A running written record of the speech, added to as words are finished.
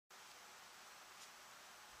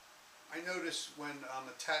I notice when I'm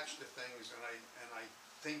attached to things and I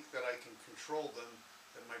think that I can control them,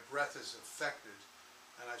 that my breath is affected,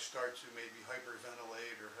 and I start to maybe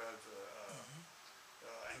hyperventilate or have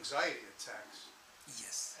anxiety attacks.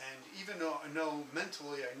 Yes. And even though I know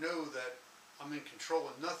mentally, I know that I'm in control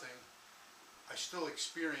of nothing, I still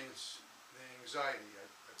experience the anxiety, I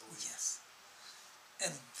believe. Yes.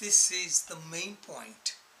 And this is the main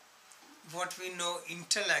point. What we know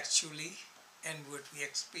intellectually and what we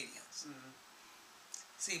experience. Mm-hmm.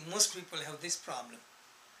 See, most people have this problem.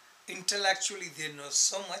 Intellectually they know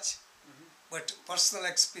so much, but personal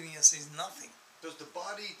experience is nothing. Does the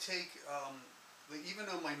body take, even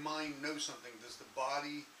though my mind knows something, does the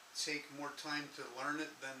body take more time to learn it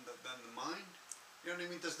than the mind? You know what I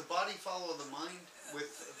mean? Does the body follow the mind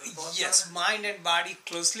with the thought Yes, pattern? mind and body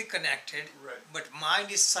closely connected, Right. but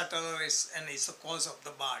mind is subtler and is the cause of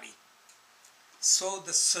the body. So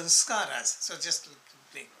the sanskaras, so just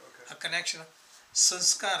a connection of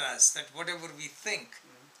sanskaras, that whatever we think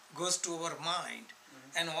goes to our mind,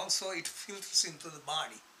 and also it filters into the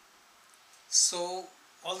body. So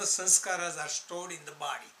all the sanskaras are stored in the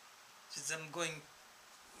body. Just I'm going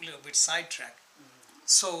a little bit sidetrack.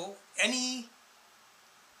 So any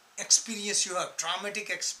experience you have, traumatic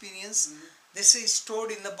experience, they say is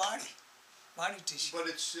stored in the body tissue. But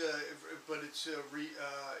it's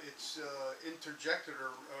interjected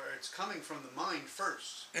or it's coming from the mind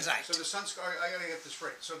first. Right. So the sanskar, I gotta get this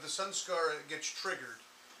right. So the sanskara gets triggered,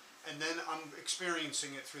 and then I'm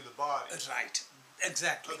experiencing it through the body. Right.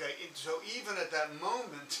 Exactly. Okay. So even at that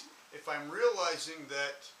moment, if I'm realizing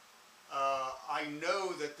that I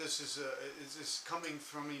know that this is coming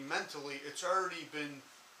from me mentally, it's already been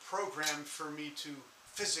programmed for me to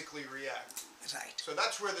physically react. Right. So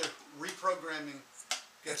that's where the reprogramming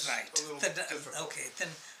gets a little difficult. Okay, then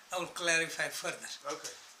I will clarify further. Okay.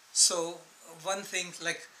 So one thing,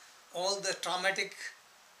 like all the traumatic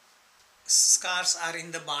scars are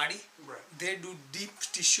in the body. Right. They do deep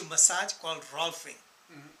tissue massage called rolfing.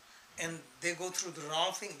 And they go through the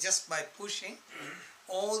rolfing just by pushing.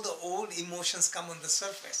 All the old emotions come on the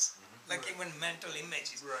surface, like even mental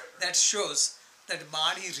images. Right. That shows that the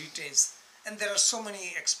body retains. And there are so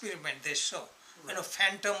many experiments they show. You know,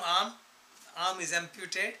 phantom arm is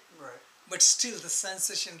amputated, but still the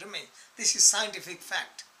sensation remains. This is scientific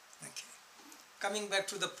fact. Okay. Coming back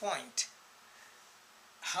to the point,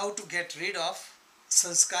 how to get rid of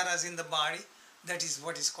sanskaras in the body, that is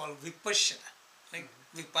what is called vipassana. Like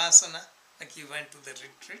vipassana, like you went to the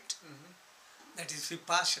retreat, that is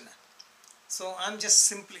vipassana. So I'm just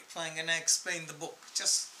simplifying and I explain the book,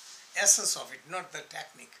 just essence of it, not the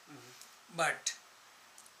technique. But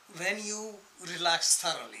when you relax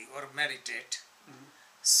thoroughly or meditate,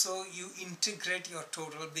 so you integrate your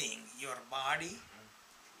total being, your body,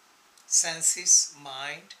 senses,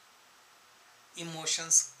 mind,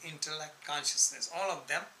 emotions, intellect, consciousness, all of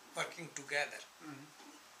them working together.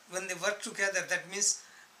 When they work together, that means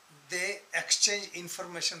they exchange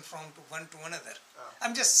information from one to another.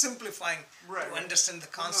 I'm just simplifying to understand the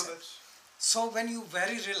concept. So when you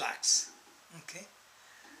very relax, okay,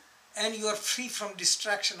 and you are free from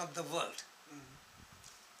distraction of the world.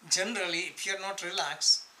 Generally, if you are not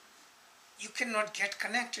relaxed, you cannot get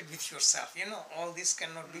connected with yourself. You know, all this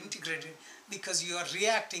cannot be integrated because you are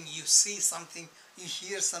reacting. You see something, you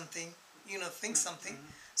hear something, you know, think something.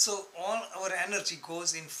 So all our energy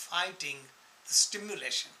goes in fighting the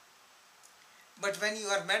stimulation. But when you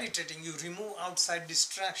are meditating, you remove outside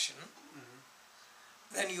distraction.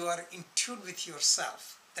 When you are in tune with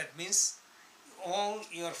yourself, that means all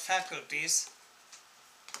your faculties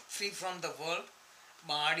free from the world,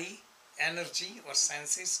 body, energy or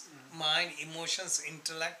senses, mind, emotions,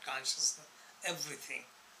 intellect, consciousness, everything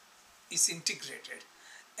is integrated.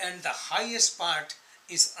 And the highest part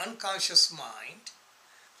is unconscious mind,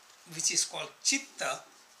 which is called chitta,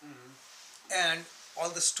 and all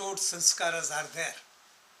the stored sanskaras are there.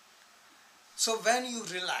 So when you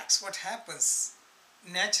relax, what happens?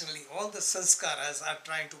 Naturally, all the sanskaras are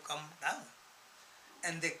trying to come down,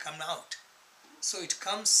 and they come out. So it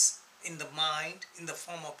comes in the mind in the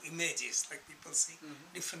form of images, like people see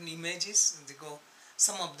different images, and they go,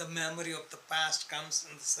 some of the memory of the past comes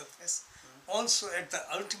on the surface. Also at the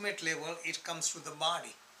ultimate level, it comes to the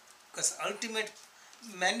body, because ultimate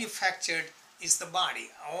manufactured is the body.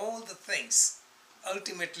 All the things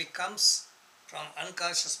ultimately comes from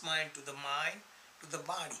unconscious mind to the mind to the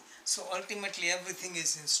body. So ultimately everything is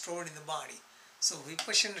stored in the body. So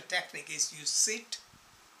Vipassana technique is you sit,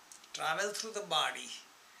 travel through the body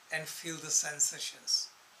and feel the sensations.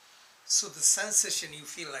 So the sensation you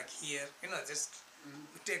feel like here, you know, just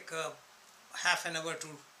take half an hour to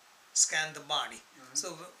scan the body.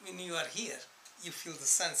 So when you are here, you feel the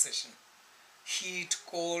sensation. Heat,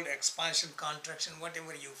 cold, expansion, contraction,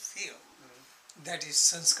 whatever you feel, that is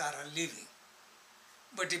sanskara living.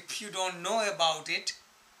 But if you don't know about it,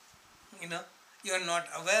 you are not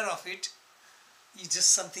aware of it, you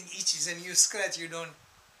just something itches and you scratch, you don't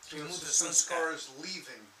So remove the sanskara sanskara. is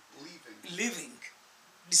leaving. Living,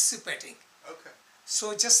 dissipating. Okay.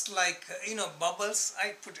 So just like, bubbles,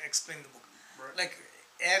 I explain the book. Right. Like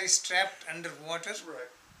air is trapped under water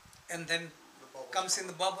Right. and then The bubbles comes come in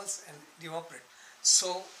the up. bubbles and evaporate.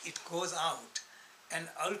 So it goes out. And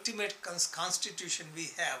ultimate constitution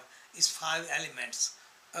we have is 5 elements: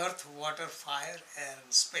 earth, water, fire, air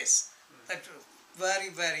and space. That very,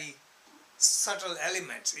 very subtle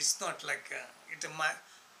elements. It's not like it's a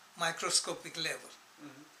microscopic level.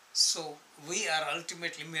 So we are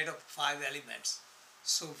ultimately made of 5 elements.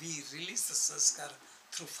 So we release the sanskara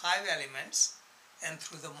through 5 elements and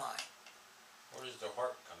through the mind. Where does the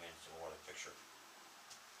heart come into the picture?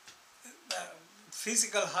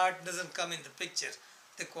 Physical heart doesn't come in the picture.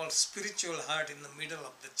 They call spiritual heart in the middle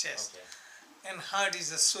of the chest. Okay. And heart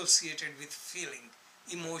is associated with feeling,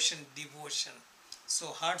 emotion, devotion. So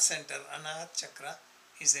heart center, Anahata chakra,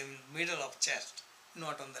 is in middle of chest,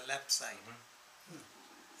 not on the left side.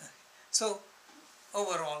 So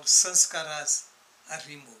overall, sanskaras are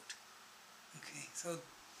removed. Okay, so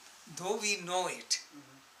though we know it,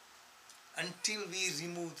 until we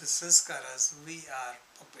remove the sanskaras, we are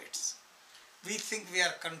puppets. We think we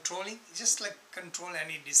are controlling, just like control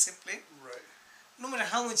any discipline. Right. No matter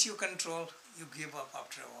how much you control, you give up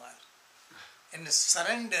after a while. And the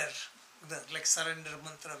surrender, like surrender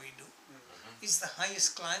mantra we do, is the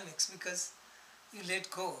highest climax because you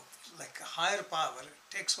let go, like a higher power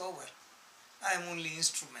takes over. I am only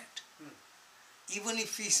instrument. Even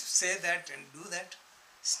if we say that and do that,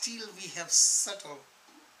 still we have subtle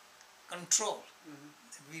control.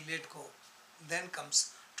 We let go. Then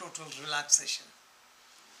comes total relaxation.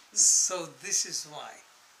 So this is why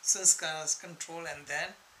sanskaras control, and then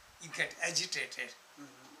you get agitated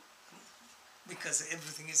because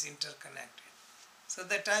everything is interconnected. So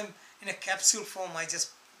that time in a capsule form I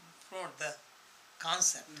just brought the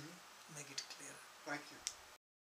concept, make it clear. Thank you.